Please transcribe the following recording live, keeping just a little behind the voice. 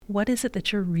what is it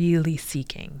that you're really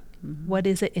seeking? What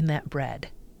is it in that bread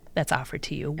that's offered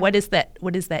to you? What is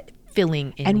that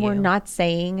filling in you? And we're not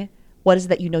saying what is it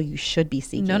that you should be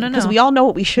seeking. No. Because we all know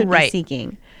what we should be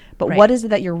seeking. But what is it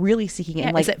that you're really seeking? Yeah,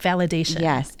 and like, is it validation?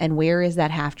 Yes. And where is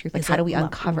that half-truth? Like, how do we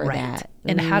uncover that?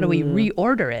 And how do we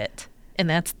reorder it? And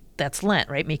that's Lent,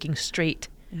 right? Making straight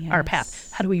our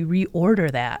path. How do we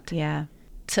reorder that? Yeah.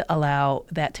 To allow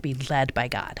that to be led by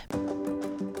God.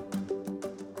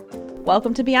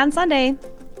 Welcome to Beyond Sunday,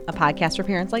 a podcast for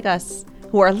parents like us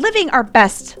who are living our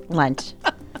best Lent.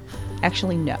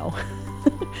 Actually, no.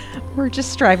 We're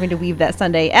just striving to weave that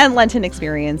Sunday and Lenten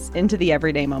experience into the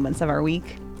everyday moments of our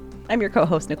week. I'm your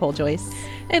co-host, Nicole Joyce.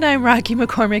 And I'm Rocky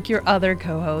McCormick, your other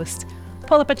co-host.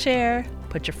 Pull up a chair,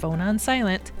 put your phone on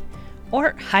silent,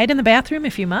 or hide in the bathroom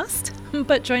if you must.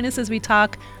 But join us as we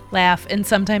talk, laugh, and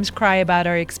sometimes cry about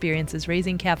our experiences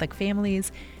raising Catholic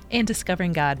families and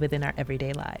discovering God within our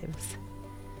everyday lives.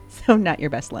 So not your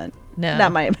best Lent. No.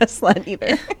 Not my best Lent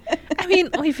either. I mean,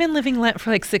 we've been living Lent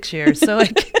for like 6 years, so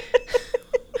like,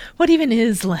 what even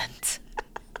is Lent?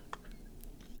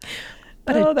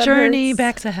 But a journey hurts.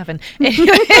 back to heaven.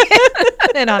 Anyway,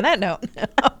 and on that note,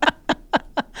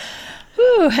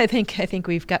 I think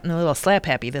we've gotten a little slap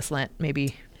happy this Lent,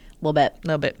 maybe A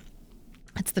little bit.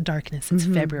 It's the darkness. It's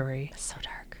February. It's so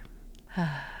dark.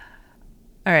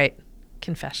 All right,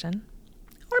 confession,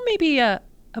 or maybe a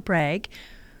brag,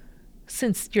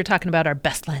 since you're talking about our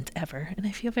best Lent ever, and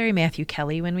I feel very Matthew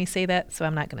Kelly when we say that, so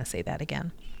I'm not going to say that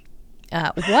again.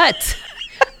 What?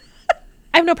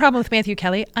 I have no problem with Matthew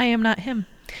Kelly. I am not him.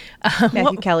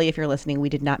 Matthew Kelly, if you're listening, we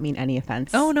did not mean any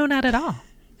offense. Oh, no, not at all.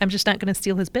 I'm just not going to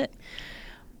steal his bit.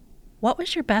 What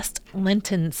was your best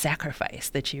Lenten sacrifice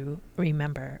that you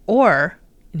remember? Or,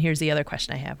 and here's the other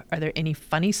question I have, are there any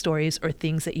funny stories or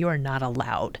things that you are not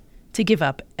allowed to give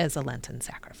up as a Lenten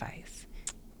sacrifice?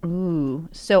 Ooh,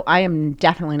 so I am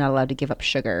definitely not allowed to give up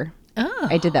sugar. Oh.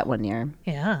 I did that one year.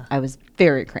 Yeah. I was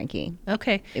very cranky.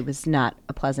 Okay. It was not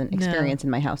a pleasant experience in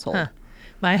my household. Huh.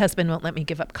 My husband won't let me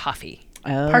give up coffee.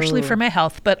 Oh. Partially for my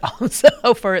health, but also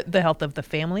for the health of the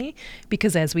family.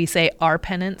 Because as we say, our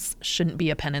penance shouldn't be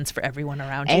a penance for everyone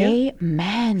around you.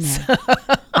 Amen.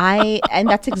 And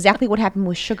that's exactly what happened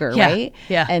with sugar, right?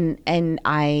 Yeah. And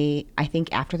I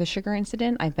think after the sugar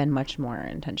incident, I've been much more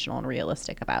intentional and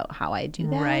realistic about how I do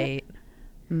that. Right.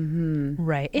 Mm-hmm.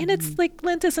 Right. And it's like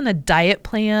Lent isn't a diet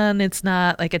plan. It's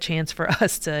not like a chance for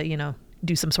us to,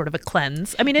 do some sort of a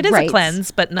cleanse. I mean, it is a cleanse,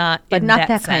 but not in that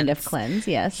sense. Kind of cleanse.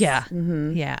 Yes. Yeah.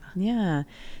 Mm-hmm. Yeah. Yeah.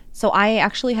 So I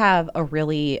actually have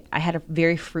I had a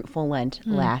very fruitful Lent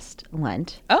last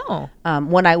Lent. Oh.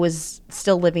 When I was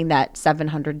still living that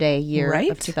 700-day year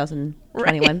of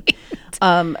 2021,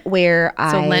 where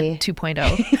So Lent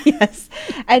 2.0. Yes.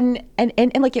 And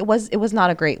like it was not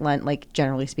a great Lent, like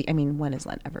generally speaking. I mean, when is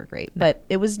Lent ever great? But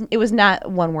it was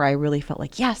not one where I really felt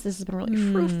like, yes, this has been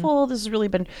really fruitful. This has really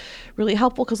been really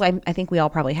helpful, because I think we all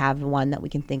probably have one that we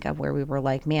can think of where we were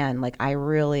like, man, like I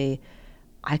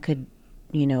could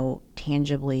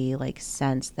tangibly like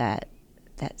sense that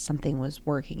something was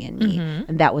working in me.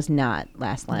 And that was not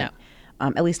last Lent.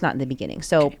 No. At least not in the beginning.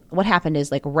 So what happened is,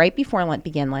 like, right before Lent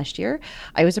began last year,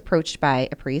 I was approached by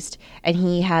a priest, and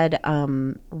he had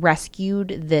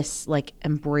rescued this like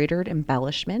embroidered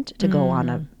embellishment to go on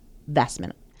a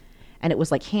vestment. And it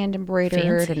was like hand embroidered.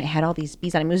 Fancy. And it had all these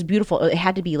beads on it. It was beautiful. It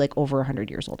had to be like over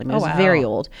 100 years old. I mean, it was very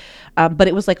old. But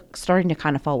it was like starting to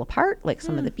kind of fall apart. Like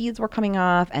some of the beads were coming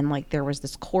off, and like there was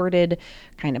this corded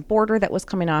kind of border that was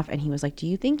coming off. And he was like, do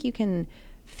you think you can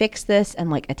fix this and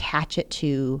like attach it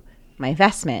to my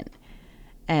vestment?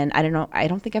 And I don't know. I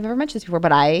don't think I've ever mentioned this before,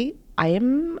 but I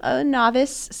am a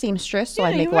novice seamstress, so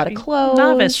I make a lot of clothes.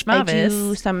 Novice. I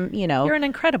do some, You're an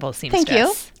incredible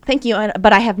seamstress. Thank you.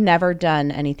 But I have never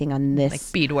done anything on this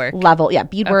like beadwork level. Yeah,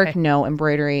 beadwork, no.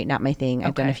 Embroidery, not my thing.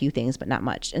 I've done a few things, but not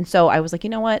much. And so I was like, you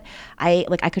know what? I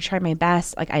could try my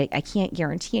best. Like I can't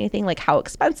guarantee anything. Like, how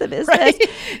expensive is this?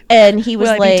 And he was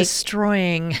like,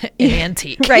 destroying an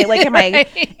antique. Right.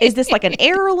 Like, is this like an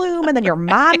heirloom? And then your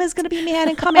mom is going to be mad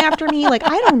and come after me? Like,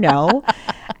 I don't know.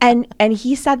 And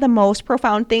he said the most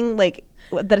profound thing, like,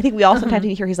 that I think we all sometimes need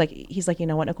to hear. He's like, you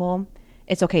know what, Nicole?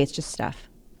 It's okay. It's just stuff.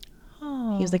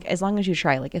 Oh. He was like, as long as you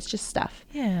try, like, it's just stuff.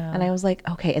 Yeah. And I was like,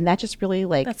 okay. And that just really,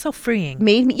 like, that's so freeing.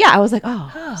 Made me, I was like,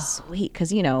 oh. Sweet.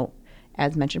 Because,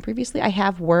 as mentioned previously, I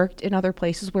have worked in other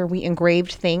places where we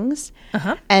engraved things.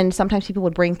 And sometimes people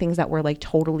would bring things that were like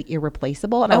totally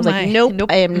irreplaceable. And I was like, nope,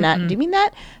 I am not doing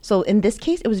that. So in this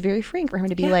case, it was very freeing for him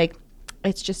to be like,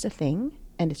 it's just a thing.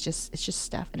 And it's just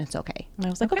stuff, and it's okay. And I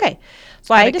was like, okay.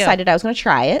 So I decided I was going to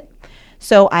try it.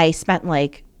 So I spent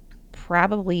like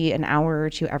probably an hour or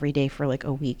two every day for like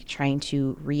a week trying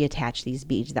to reattach these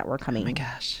beads that were coming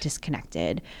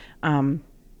disconnected.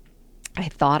 I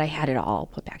thought I had it all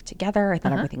put back together. I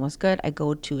thought everything was good. I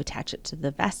go to attach it to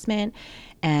the vestment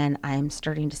and I'm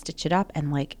starting to stitch it up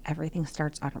and like everything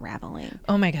starts unraveling.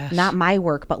 Oh my gosh. Not my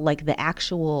work, but like the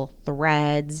actual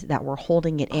threads that were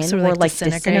holding it in so were like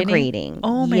disintegrating.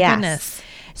 Oh my goodness.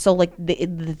 So like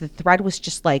the thread was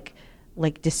just like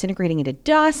disintegrating into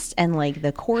dust, and like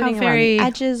the cording around the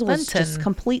edges was just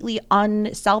completely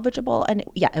unsalvageable. And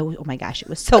oh my gosh, it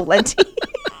was so Lenten.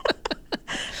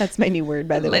 That's my new word,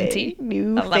 by the way.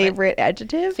 New favorite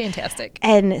adjective. Fantastic.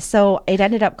 And so it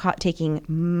ended up taking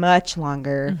much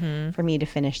longer for me to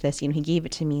finish this. You know, he gave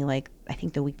it to me like, I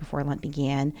think the week before Lent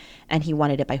began, and he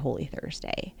wanted it by Holy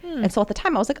Thursday. And so at the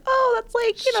time I was like, oh, that's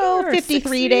like, you know,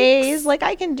 53 days. Like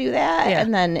I can do that. Yeah.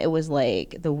 And then it was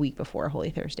like the week before Holy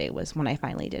Thursday was when I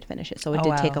finally did finish it. So it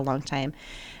did take a long time.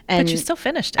 And but you still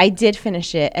finished it. I did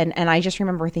finish it. And I just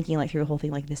remember thinking like through the whole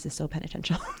thing, like, this is so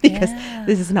penitential because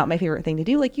this is not my favorite thing to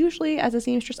do. Like usually as a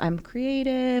seamstress, I'm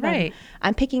creative. Right.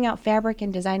 I'm picking out fabric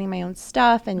and designing my own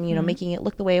stuff and, you know, making it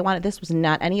look the way I want it. This was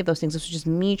not any of those things. This was just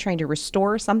me trying to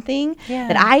restore something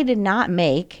that I did not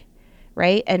make.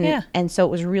 Right. And so it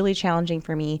was really challenging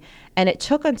for me. And it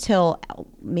took until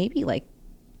maybe like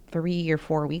 3 or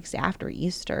 4 weeks after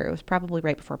Easter. It was probably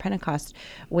right before Pentecost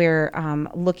where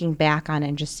looking back on it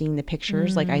and just seeing the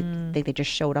pictures, like I think they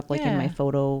just showed up like in my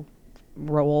photo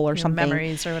roll or something.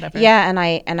 Memories or whatever. Yeah. And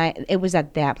I it was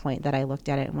at that point that I looked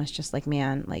at it and was just like,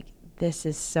 man, like this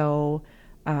is so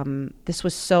this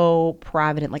was so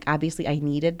provident. Like obviously I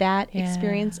needed that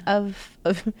experience of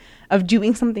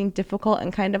doing something difficult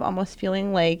and kind of almost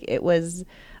feeling like it was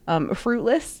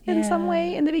fruitless in some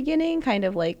way in the beginning, kind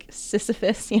of like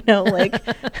Sisyphus, you know, like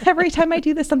every time I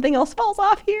do this, something else falls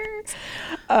off here.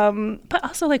 But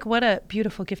also like what a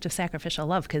beautiful gift of sacrificial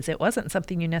love, because it wasn't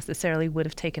something you necessarily would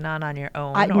have taken on your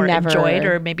own or enjoyed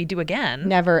or maybe do again.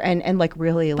 Never. And like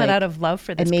really but out of love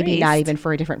for this and maybe priest. Not even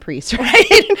for a different priest,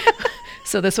 right?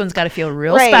 So this one's got to feel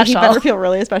real special. He better feel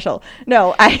really special.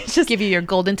 No, I just give you your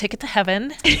golden ticket to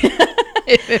heaven.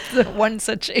 if one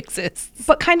such exists.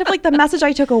 But kind of like the message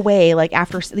I took away, like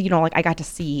after, you know, like I got to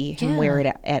see him wear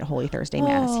it at Holy Thursday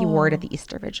Mass. He wore it at the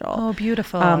Easter Vigil. Oh,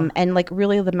 beautiful. And like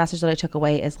really the message that I took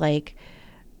away is like,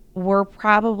 we're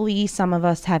probably, some of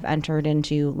us have entered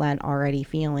into Lent already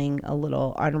feeling a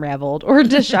little unraveled or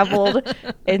disheveled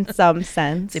in some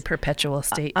sense. It's a perpetual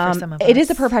state for some of us. It is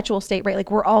a perpetual state, right? Like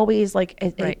we're always like,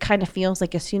 it kind of feels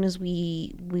like as soon as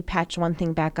we patch one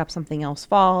thing back up, something else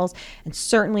falls. And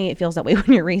certainly it feels that way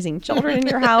when you're raising children in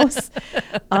your house.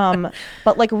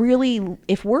 But like really,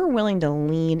 if we're willing to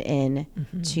lean in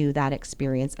to that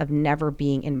experience of never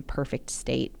being in perfect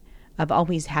state, of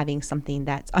always having something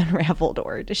that's unraveled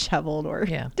or disheveled or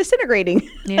disintegrating.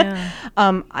 Yeah.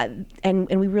 And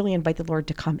we really invite the Lord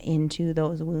to come into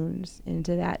those wounds,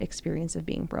 into that experience of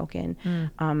being broken.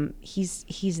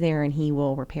 He's there and he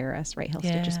will repair us, right? He'll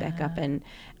stitch us back up. And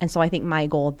so I think my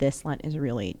goal this Lent is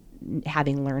really,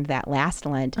 having learned that last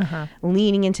Lent,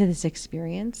 leaning into this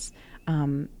experience,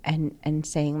 and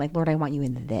saying like, Lord, I want you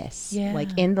in this, like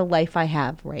in the life I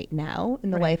have right now,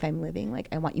 in the life I'm living, like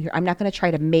I want you here. I'm not going to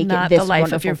try to make not it this the life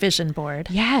wonderful. Of your vision board.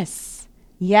 Yes,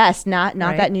 not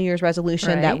that New Year's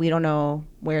resolution that we don't know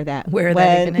where that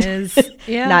even is.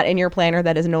 Not in your planner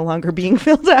that is no longer being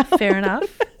filled out. Fair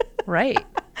enough. Right.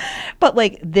 But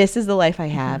like, this is the life I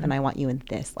have and I want you in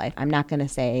this life. I'm not going to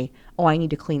say, oh, I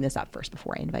need to clean this up first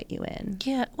before I invite you in.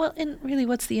 Yeah. Well, and really,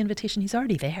 what's the invitation? He's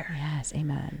already there. Yes.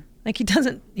 Amen. Like he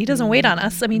doesn't wait on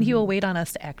us. I mean, he will wait on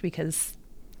us to act because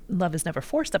love is never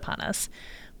forced upon us.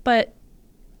 But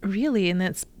really, and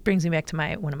that brings me back to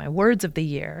one of my words of the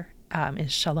year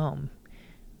is shalom.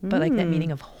 But like that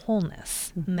meaning of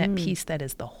wholeness and that peace that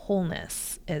is the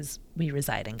wholeness as we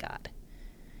reside in God.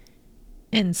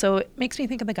 And so it makes me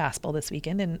think of the gospel this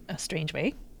weekend in a strange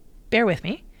way. Bear with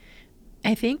me.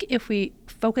 I think if we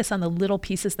focus on the little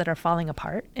pieces that are falling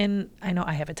apart, and I know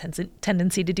I have a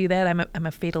tendency to do that. I'm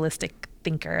a fatalistic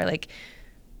thinker. Like,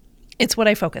 it's what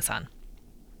I focus on.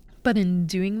 But in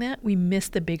doing that, we miss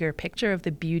the bigger picture of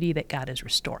the beauty that God is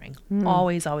restoring.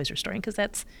 Always, always restoring,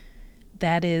 because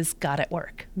that is God at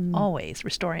work. Always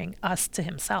restoring us to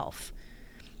himself.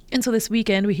 And so this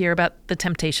weekend, we hear about the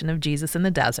temptation of Jesus in the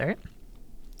desert.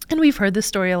 And we've heard this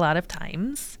story a lot of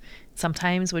times.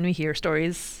 Sometimes when we hear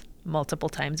stories multiple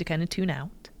times, you kind of tune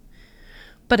out.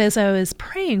 But as I was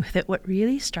praying with it, what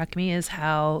really struck me is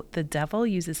how the devil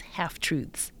uses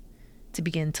half-truths to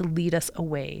begin to lead us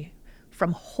away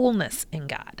from wholeness in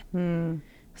God.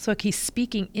 So he's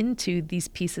speaking into these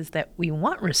pieces that we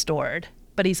want restored,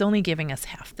 but he's only giving us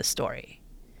half the story.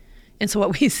 And so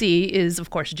what we see is, of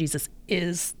course, Jesus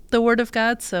is the Word of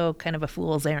God, so kind of a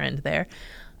fool's errand there.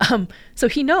 So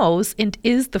he knows and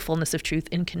is the fullness of truth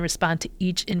and can respond to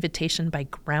each invitation by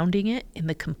grounding it in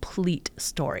the complete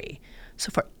story. So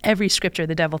for every scripture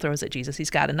the devil throws at Jesus, he's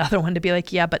got another one to be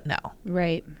like, yeah, but no.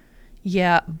 Right.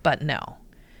 Yeah, but no.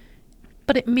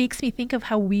 But it makes me think of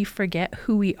how we forget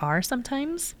who we are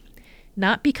sometimes,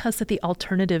 not because that the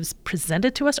alternatives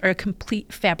presented to us are a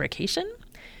complete fabrication,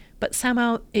 but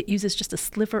somehow it uses just a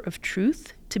sliver of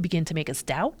truth to begin to make us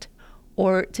doubt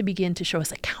or to begin to show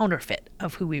us a counterfeit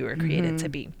of who we were created to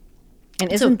be.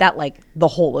 And isn't that like the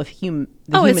whole of human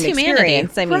It's humanity.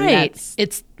 experience? I mean, right.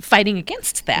 It's fighting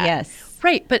against that. Yes.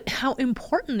 Right. But how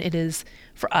important it is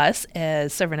for us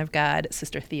as servant of God,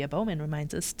 Sister Thea Bowman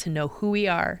reminds us to know who we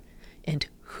are and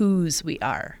whose we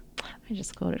are. I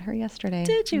just quoted her yesterday.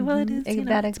 Did you? Well, it is. It's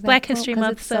exact Black quote, History 'cause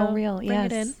Month, it's so real. Bring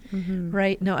Yes. it in.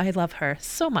 Right. No, I love her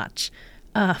so much.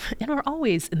 And we're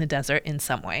always in the desert in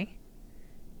some way.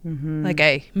 Like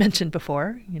I mentioned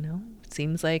before, it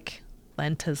seems like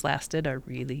Lent has lasted a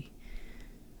really,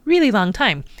 really long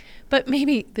time. But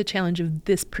maybe the challenge of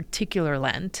this particular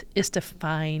Lent is to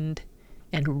find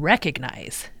and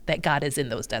recognize that God is in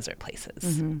those desert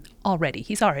places already.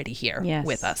 He's already here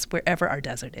with us, wherever our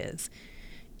desert is.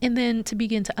 And then to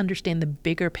begin to understand the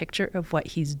bigger picture of what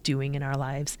he's doing in our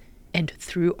lives and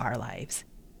through our lives,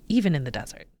 even in the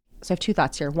desert. So I have two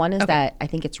thoughts here. One is that I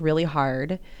think it's really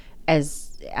hard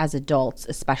as adults,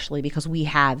 especially because we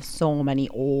have so many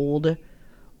old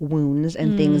wounds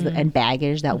and things and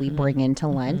baggage that we bring into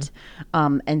Lent.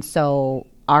 And so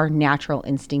our natural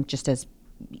instinct just as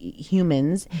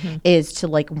humans is to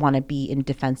like want to be in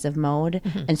defensive mode.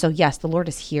 And so yes, the Lord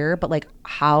is here, but like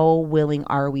how willing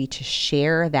are we to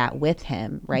share that with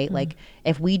him, right? Like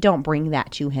if we don't bring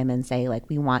that to him and say like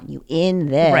we want you in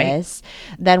this,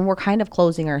 then we're kind of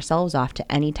closing ourselves off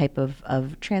to any type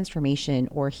of transformation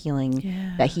or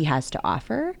healing that he has to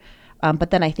offer. But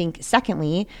then I think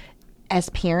secondly, as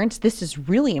parents, this is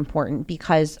really important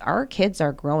because our kids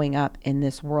are growing up in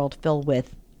this world filled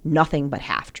with nothing but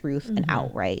half truth and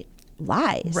outright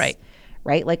lies.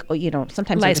 Right. Like,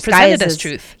 sometimes lies they're presented disguised as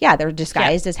truth. Yeah. They're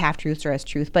disguised as half truths or as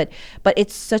truth. But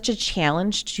it's such a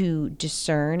challenge to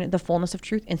discern the fullness of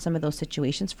truth in some of those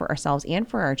situations for ourselves and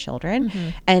for our children.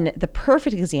 And the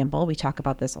perfect example, we talk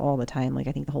about this all the time. Like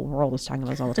I think the whole world is talking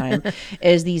about this all the time,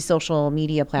 is these social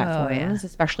media platforms,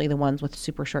 especially the ones with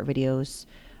super short videos,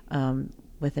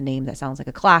 with a name that sounds like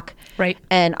a clock. Right.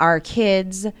 And our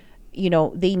kids,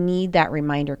 they need that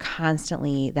reminder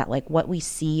constantly that like what we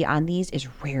see on these is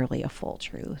rarely a full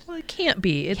truth. Well, it can't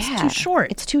be. It's too short.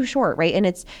 It's too short, right? And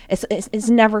it's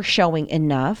never showing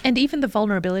enough. And even the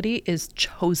vulnerability is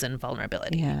chosen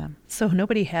vulnerability. Yeah. So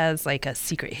nobody has like a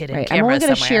secret hidden Right. camera I'm only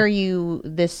going to somewhere. share you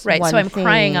this Right. one So I'm thing.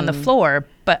 crying on the floor,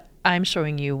 but I'm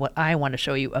showing you what I want to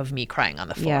show you of me crying on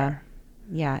the floor. Yeah.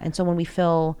 Yeah. And so when we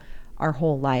fill our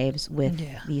whole lives with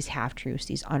these half-truths,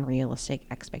 these unrealistic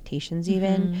expectations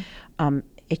even,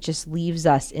 it just leaves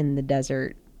us in the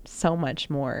desert so much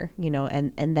more,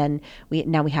 and then we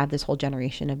have this whole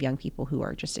generation of young people who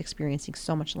are just experiencing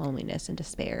so much loneliness and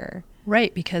despair.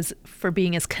 Right, because for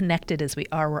being as connected as we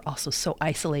are, we're also so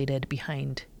isolated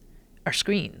behind our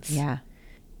screens. Yeah.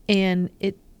 And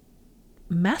it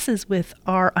messes with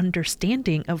our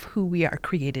understanding of who we are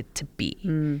created to be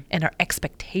and our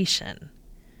expectation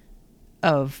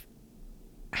of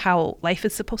how life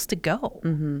is supposed to go.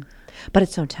 But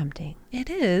it's so tempting.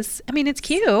 It is. I mean, it's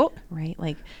cute. Right?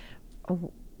 Like,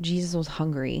 Jesus was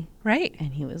hungry. Right.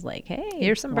 And he was like, hey,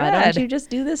 here's some why bread. don't you just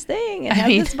do this thing and have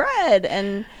this bread?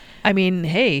 And I mean,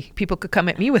 hey, people could come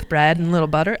at me with bread and a little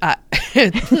butter. right?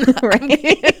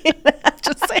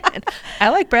 Just saying. I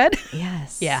like bread.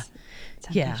 Yes. Yeah.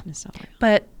 Temptation is so real.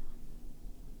 But,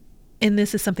 and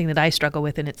this is something that I struggle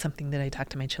with, and it's something that I talk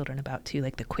to my children about too.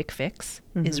 Like the quick fix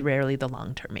is rarely the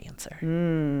long-term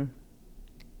answer.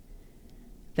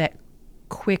 That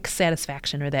quick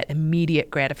satisfaction or that immediate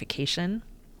gratification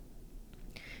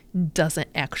doesn't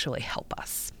actually help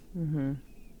us. And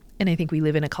I think we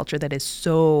live in a culture that is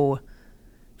so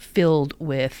filled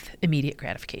with immediate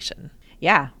gratification.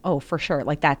 Yeah. Oh, for sure.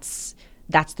 Like that's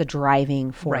the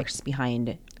driving force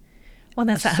behind. Well,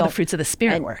 that's not how the fruits of the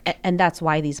Spirit work. And that's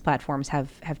why these platforms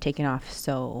have taken off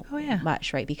so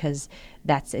much, right? Because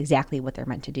that's exactly what they're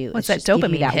meant to do. What's it's that just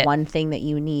give you dopamine that hit? one thing that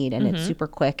you need, and it's super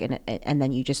quick, and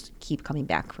then you just keep coming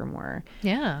back for more.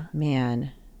 Yeah.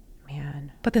 Man.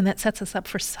 But then that sets us up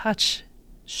for such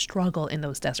struggle in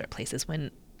those desert places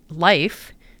when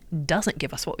life doesn't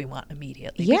give us what we want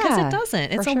immediately. Because Yeah, it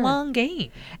doesn't. It's for a sure. long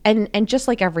game. And just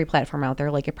like every platform out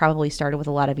there, like it probably started with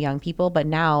a lot of young people, but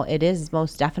now it is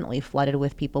most definitely flooded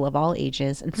with people of all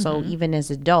ages. And so even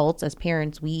as adults, as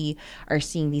parents, we are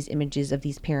seeing these images of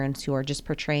these parents who are just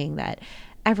portraying that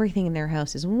everything in their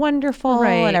house is wonderful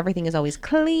Right. and everything is always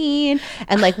clean,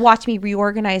 and like watch me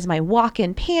reorganize my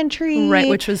walk-in pantry. Right,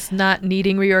 which was not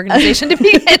needing reorganization to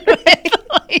begin with.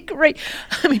 Like, right.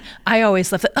 I mean, I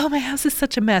always love that. Oh, my house is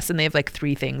such a mess. And they have like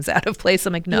 3 things out of place.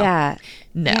 I'm like, no. Yeah.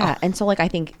 No. Yeah. And so, like, I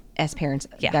think as parents,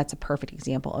 Yeah. that's a perfect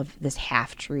example of this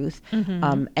half truth.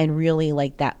 And really,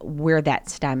 like, that where that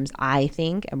stems, I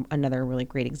think, another really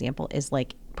great example is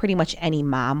like pretty much any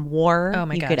mom war Oh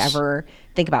my you could gosh. ever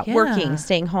think about. Yeah. Working,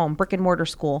 staying home, brick and mortar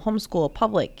school, homeschool,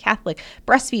 public, Catholic,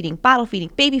 breastfeeding, bottle feeding,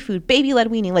 baby food, baby led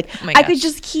weaning. Like, Oh my I could gosh.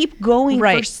 just keep going for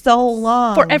Right. so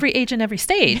long. For every age and every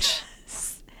stage.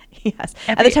 Yes.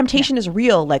 And Every- the temptation is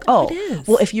real. Like, oh, it is.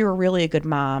 well, if you're really a good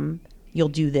mom, you'll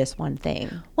do this one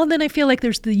thing. Well, then I feel like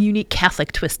there's the unique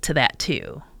Catholic twist to that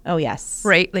too. Oh, yes.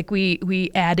 Right? Like we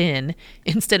add in,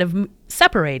 instead of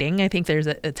separating, I think there's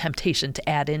a temptation to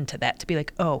add into that, to be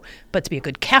like, oh, but to be a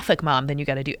good Catholic mom, then you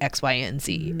got to do X, Y, and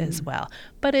Z as well.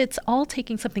 But it's all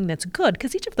taking something that's good,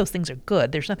 because each of those things are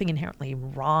good. There's nothing inherently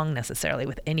wrong necessarily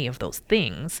with any of those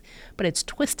things, but it's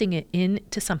twisting it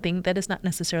into something that is not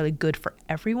necessarily good for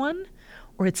everyone,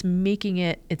 or it's making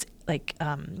it, it's like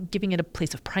giving it a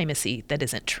place of primacy that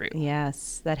isn't true.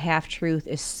 Yes. That half truth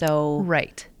is so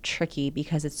Right. tricky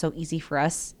because it's so easy for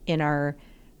us in our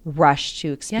rush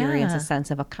to experience Yeah. a sense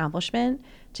of accomplishment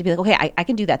to be like, okay, I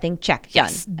can do that thing. Check.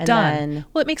 Yes, Done. And done. then,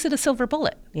 Well, it makes it a silver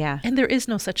bullet. yeah. And there is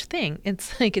no such thing.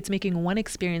 It's like it's making one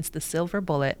experience the silver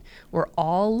bullet we're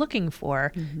all looking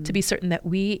for to be certain that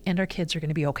we and our kids are going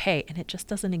to be okay. And it just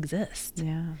doesn't exist.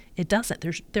 Yeah. It doesn't.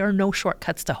 There are no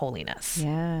shortcuts to holiness.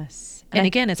 Yes. And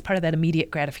again, it's part of that immediate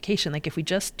gratification. Like if we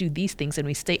just do these things and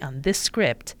we stay on this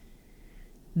script,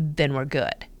 then we're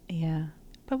good. Yeah.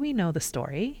 But we know the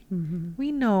story.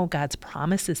 We know God's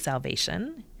promise is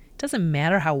salvation. It doesn't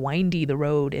matter how windy the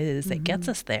road is that gets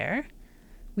us there.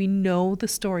 We know the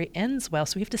story ends well,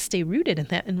 so we have to stay rooted in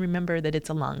that and remember that it's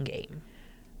a long game.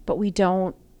 But we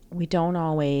don't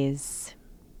always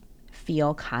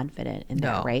feel confident in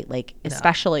that, No. right? Like,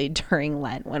 especially during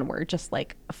Lent when we're just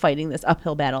like fighting this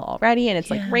uphill battle already, and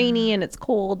it's like rainy and it's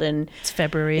cold, and It's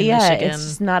February in yeah, Michigan. it's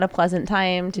just not a pleasant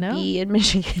time to No. be in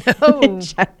Michigan No. in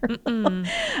general.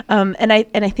 And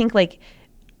I think, like,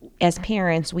 as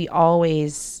parents, we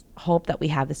always hope that we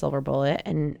have the silver bullet.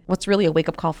 And what's really a wake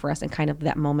up call for us, and kind of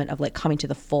that moment of like coming to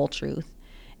the full truth,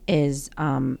 is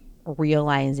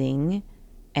realizing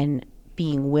and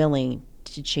being willing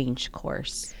to change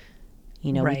course.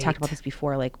 You know, we talked Right. about this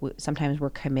before. Like, sometimes we're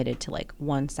committed to like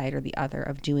one side or the other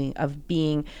of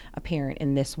being a parent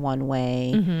in this one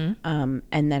way, and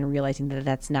then realizing that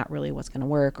that's not really what's going to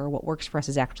work, or what works for us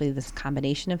is actually this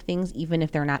combination of things, even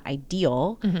if they're not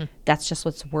ideal. That's just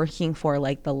what's working for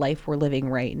like the life we're living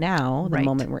right now, the Right.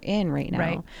 moment we're in right now.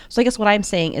 Right. So I guess what I'm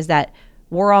saying is that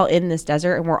we're all in this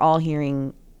desert, and we're all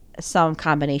hearing some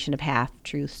combination of half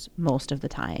truths most of the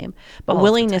time, but All of the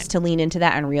willingness time. to lean into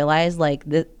that and realize like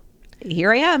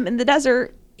here I am in the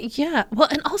desert. Yeah. Well,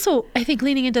 and also I think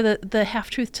leaning into the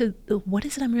half truth to what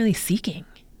is it I'm really seeking?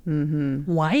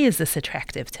 Why is this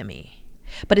attractive to me?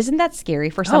 But isn't that scary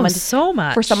for someone? so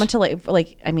much. For someone to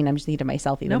like. I mean, I'm just thinking to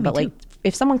myself even, No, me but like, too.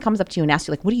 if someone comes up to you and asks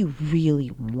you like, "What do you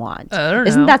really want?" I don't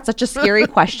Isn't know. that such a scary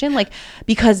question? Like,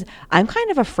 because I'm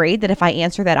kind of afraid that if I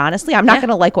answer that honestly, I'm not Yeah. going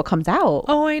to like what comes out.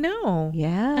 Oh, I know.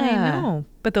 Yeah. I know.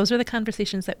 But those are the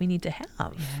conversations that we need to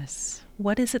have. Yes.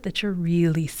 What is it that you're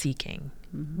really seeking?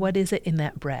 What is it in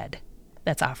that bread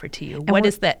that's offered to you? What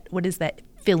is that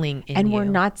filling in And you? we're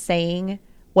not saying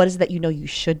what is it that you know you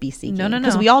should be seeking. No, no,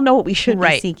 Because no. we all know what we should be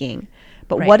Right. seeking.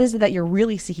 But Right. what is it that you're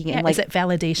really seeking? Yeah, And like, is it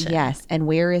validation? yes. And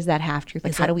where is that half truth?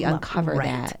 Like, Is how it do we love? uncover Right.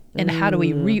 that? And how do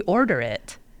we reorder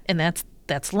it? And that's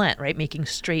Lent, right? Making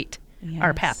straight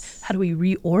our path. Yes. How do we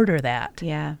reorder that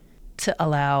Yeah. to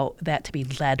allow that to be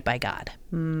led by God?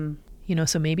 You know,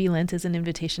 so maybe Lent is an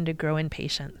invitation to grow in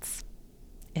patience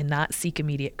and not seek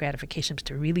immediate gratification, but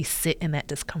to really sit in that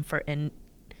discomfort and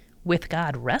with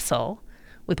God wrestle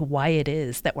with why it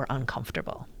is that we're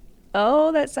uncomfortable.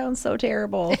 Oh, that sounds so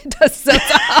terrible. It does sound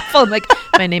awful. I'm like,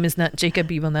 my name is not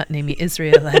Jacob. You will not name me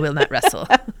Israel. I will not wrestle.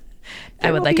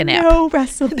 I would like a nap. No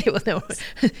wrestling. They will know.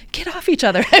 Get off each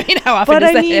other. I mean, how often But does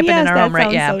I that mean, happen yes, in our that home, right?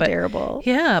 sounds Yeah, so but terrible.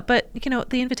 yeah, but you know,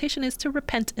 the invitation is to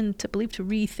repent and to believe, to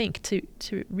rethink,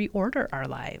 to reorder our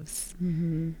lives.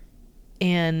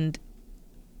 And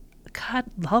God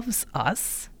loves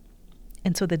us,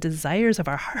 and so the desires of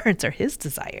our hearts are His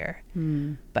desire.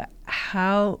 But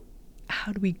how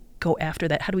do we go after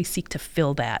that? How do we seek to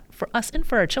fill that for us and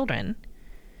for our children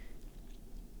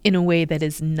in a way that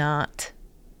is not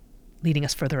leading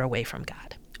us further away from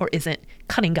God or isn't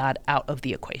cutting God out of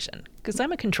the equation? Because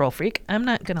I'm a control freak. I'm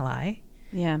not going to lie.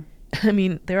 Yeah. I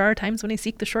mean, there are times when I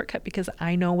seek the shortcut because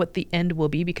I know what the end will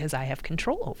be because I have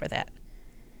control over that.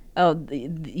 Oh,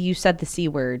 you said the C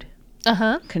word.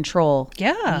 Control.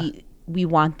 Yeah. We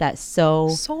want that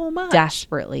so much.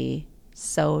 desperately.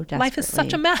 So desperately. Life is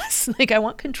such a mess. Like, I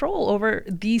want control over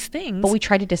these things. But we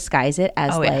try to disguise it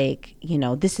as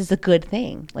this is a good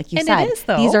thing. Like you and said, it is,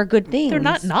 though. These are good things. They're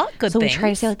not good so things. So we try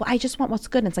to say, like, well, I just want what's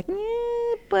good. And it's like,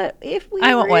 but if we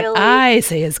I want what I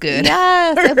say is good.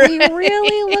 Yes. If we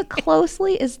really look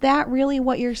closely, is that really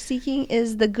what you're seeking?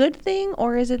 Is the good thing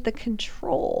or is it the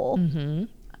control? Mm-hmm.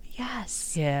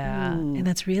 Yes. Yeah. Ooh. And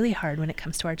that's really hard when it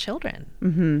comes to our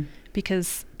children.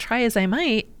 Because try as I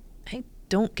might, I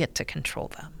don't get to control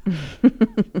them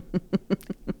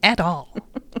at all.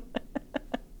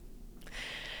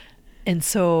 And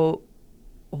so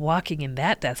walking in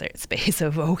that desert space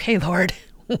of, okay, Lord,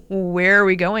 where are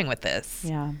we going with this?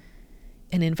 Yeah.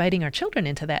 And inviting our children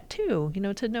into that too,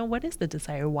 to know what is the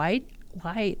desire? Why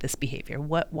this behavior?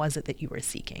 What was it that you were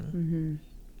seeking?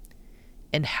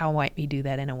 And how might we do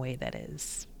that in a way that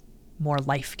is more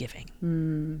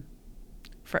life-giving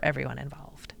for everyone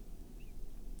involved?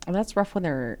 Well, that's rough when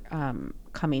they're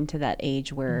coming to that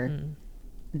age where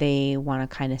they want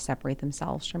to kind of separate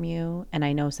themselves from you. And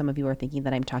I know some of you are thinking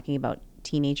that I'm talking about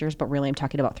teenagers, but really I'm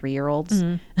talking about 3-year-olds.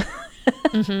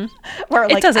 Where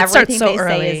like everything they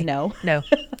say is no. No.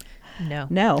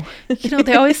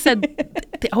 They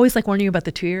always like warn you about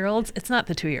the 2-year-olds. It's not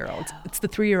the 2-year-olds. It's the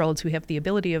 3-year-olds who have the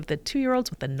ability of the 2-year-olds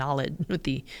with the knowledge, with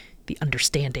the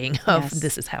understanding of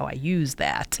this is how I use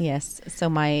that. Yes. So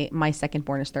my second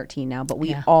born is 13 now, but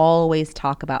we always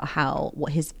talk about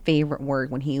what his favorite word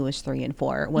when he was 3 and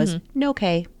 4 was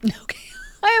no-K. No-K.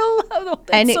 I love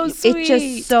that. And so sweet. It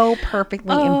just so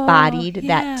perfectly embodied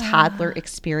that toddler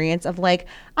experience of like,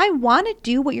 I want to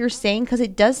do what you're saying because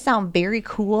it does sound very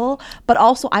cool, but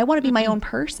also I want to be my own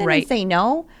person and say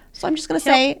no. So I'm just going to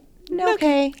say no.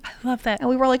 Okay. I love that. And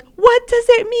we were like, what does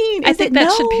it mean? I think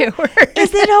that should be a word.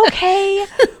 Is it okay?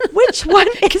 Which one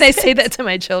is Can I say that to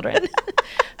my children?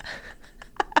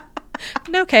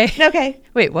 Okay. Okay.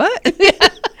 Wait, what?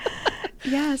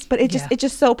 Yes, but it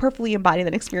just so perfectly embodied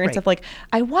that experience of like,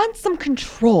 I want some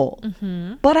control,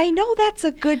 but I know that's a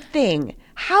good thing.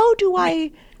 How do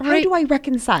I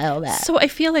reconcile that? So I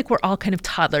feel like we're all kind of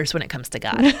toddlers when it comes to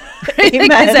God. Right?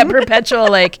 Like, it's that perpetual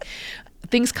like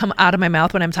things come out of my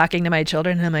mouth when I'm talking to my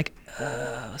children, and I'm like,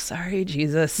 oh, sorry,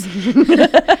 Jesus.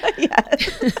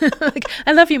 Like,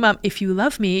 I love you, Mom. If you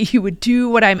love me, you would do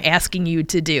what I'm asking you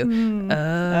to do.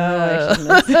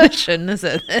 I shouldn't have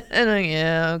said that. And I'm like,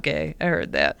 yeah, okay, I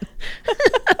heard that.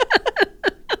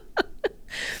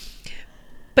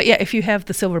 But yeah, if you have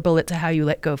the silver bullet to how you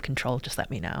let go of control, just let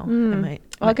me know.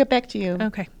 I'll get back to you.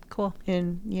 Okay, cool.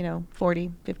 In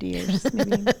 40, 50 years,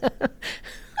 maybe.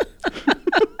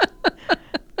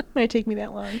 Might take me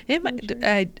that long.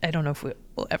 I don't know if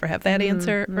we'll ever have that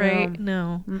answer, right?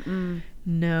 No.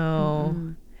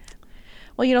 No.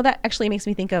 Well, that actually makes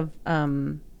me think of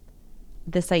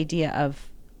this idea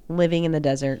of living in the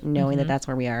desert, knowing that that's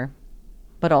where we are,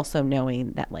 but also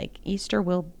knowing that like Easter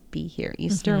will be here.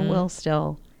 Easter will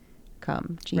still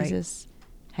come. Jesus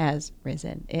has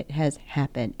risen. It has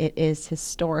happened. It is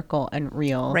historical and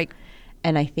real. Right.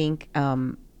 And I think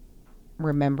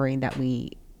remembering that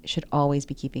we should always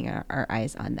be keeping our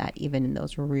eyes on that, even in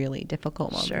those really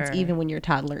difficult moments. Sure. Even when your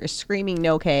toddler is screaming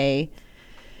no K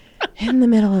in the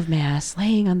middle of Mass,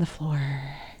 laying on the floor.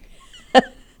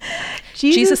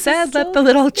 Jesus said, let the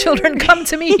little children come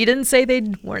to me. He didn't say they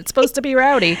weren't supposed to be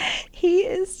rowdy. He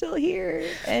is still here.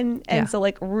 And so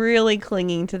like really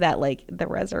clinging to that, like the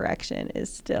resurrection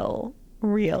is still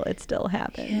real. It still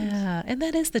happened. Yeah. And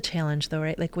that is the challenge though,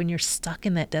 right? Like when you're stuck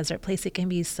in that desert place, it can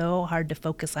be so hard to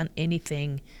focus on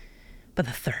anything but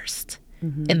the thirst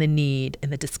and the need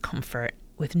and the discomfort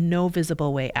with no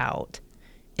visible way out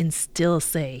and still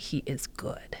say he is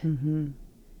good.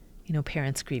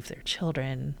 Parents grieve their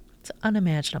children. It's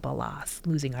unimaginable loss,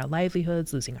 losing our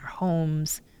livelihoods, losing our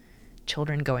homes,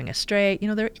 children going astray.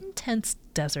 They're intense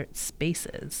desert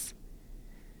spaces.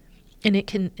 And it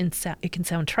can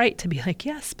sound trite to be like,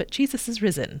 yes, but Jesus is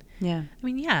risen. Yeah. I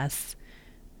mean, yes.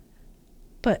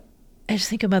 But I just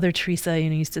think of Mother Teresa,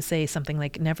 used to say something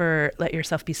like, never let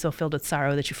yourself be so filled with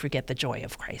sorrow that you forget the joy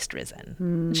of Christ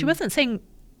risen. She wasn't saying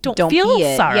don't feel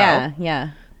sorrow.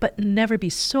 Yeah. But never be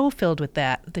so filled with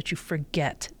that you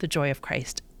forget the joy of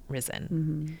Christ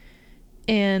risen.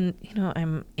 And,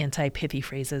 I'm anti-pithy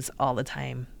phrases all the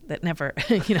time. that never,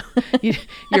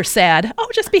 you're sad. Oh,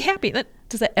 just be happy.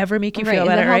 Does that ever make you feel Is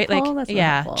that better, right? helpful? That's not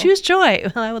helpful. Choose joy.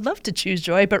 Well, I would love to choose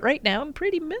joy, but right now I'm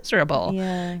pretty miserable.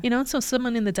 Yeah. So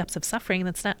someone in the depths of suffering,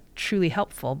 that's not truly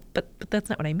helpful, but that's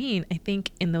not what I mean. I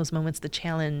think in those moments, the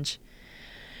challenge,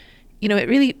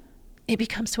 it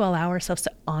becomes to allow ourselves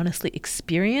to honestly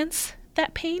experience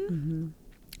that pain,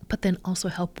 but then also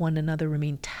help one another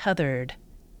remain tethered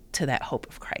to that hope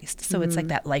of Christ. So it's like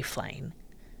that lifeline.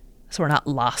 So we're not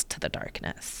lost to the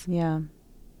darkness. Yeah.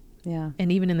 And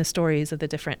even in the stories of the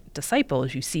different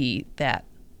disciples, you see that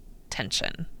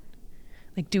tension.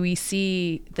 Like, do we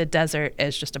see the desert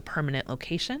as just a permanent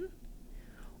location?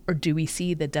 Or do we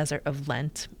see the desert of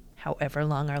Lent, however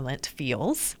long our Lent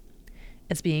feels,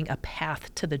 as being a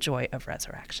path to the joy of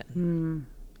resurrection?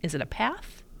 Is it a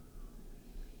path?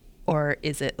 Or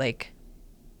is it like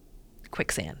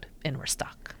quicksand and we're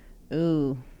stuck?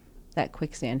 Ooh, that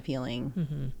quicksand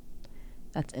feeling.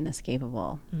 That's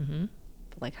inescapable.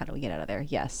 But like, how do we get out of there?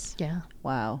 Yes. Yeah.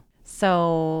 Wow.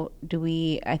 So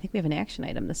I think we have an action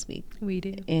item this week. We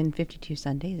do. In 52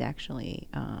 Sundays, actually.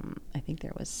 I think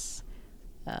there was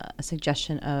a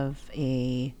suggestion of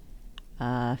a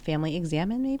family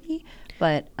examine maybe.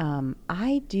 But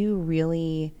I do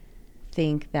really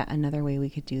think that another way we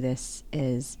could do this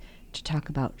is to talk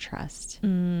about trust.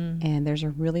 And there's a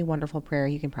really wonderful prayer.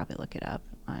 You can probably look it up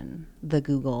on the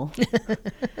Google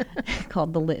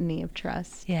called the Litany of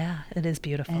Trust. Yeah, it is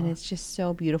beautiful. And it's just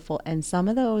so beautiful. And some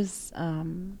of those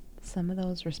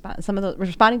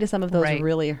responding to some of those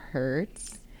really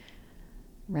hurts,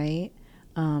 right?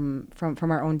 From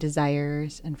our own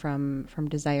desires and from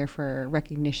desire for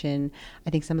recognition. I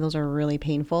think some of those are really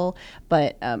painful,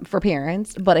 but for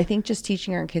parents. But I think just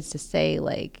teaching our kids to say,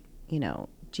 like,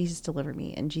 Jesus, deliver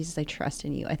me, and Jesus, I trust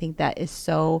in you. I think that is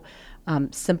so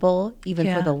simple,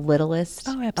 even for the littlest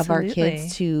of our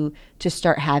kids to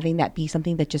start having that be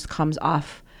something that just comes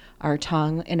off our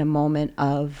tongue in a moment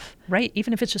of... Right,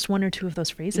 even if it's just one or two of those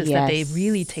phrases that they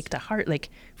really take to heart, like,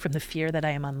 from the fear that I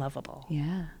am unlovable.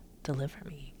 Yeah. Deliver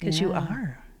me, because you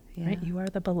are, right? You are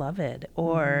the beloved.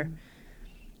 Or...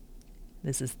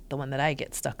 This is the one that I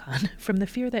get stuck on. From the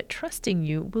fear that trusting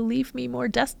you will leave me more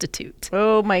destitute.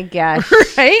 Oh my gosh.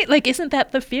 Right? Like, isn't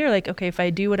that the fear? Like, okay, if I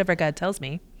do whatever God tells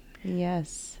me,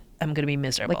 yes, I'm going to be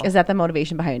miserable. Like, is that the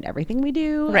motivation behind everything we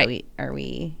do? Right. Are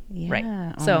we? Yeah. Right.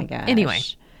 Oh So, my gosh. anyway.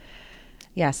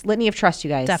 Yes. Litany of Trust, you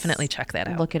guys. Definitely check that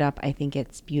out. Look it up. I think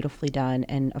it's beautifully done.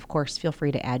 And of course, feel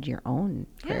free to add your own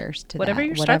prayers to whatever that.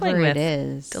 You're struggling with, it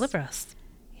is. deliver us.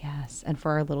 Yes, and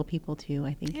for our little people too.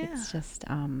 I think it's just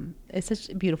it's such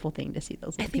a beautiful thing to see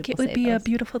those little people. I think it would be a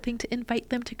beautiful thing to invite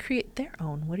them to create their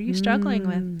own. What are you struggling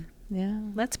with? Yeah.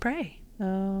 Let's pray.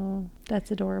 Oh, that's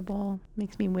adorable.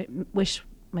 Makes me wish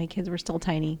my kids were still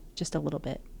tiny, just a little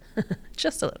bit.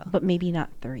 Just a little. But maybe not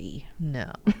 3.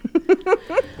 No.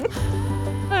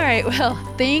 All right. Well,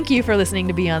 thank you for listening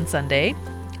to Beyond Sunday,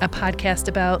 a podcast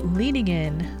about leaning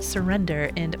in, surrender,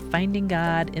 and finding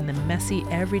God in the messy,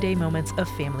 everyday moments of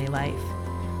family life.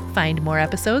 Find more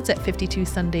episodes at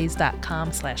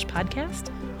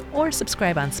 52sundays.com/podcast or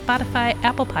subscribe on Spotify,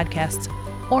 Apple Podcasts,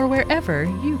 or wherever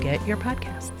you get your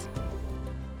podcasts.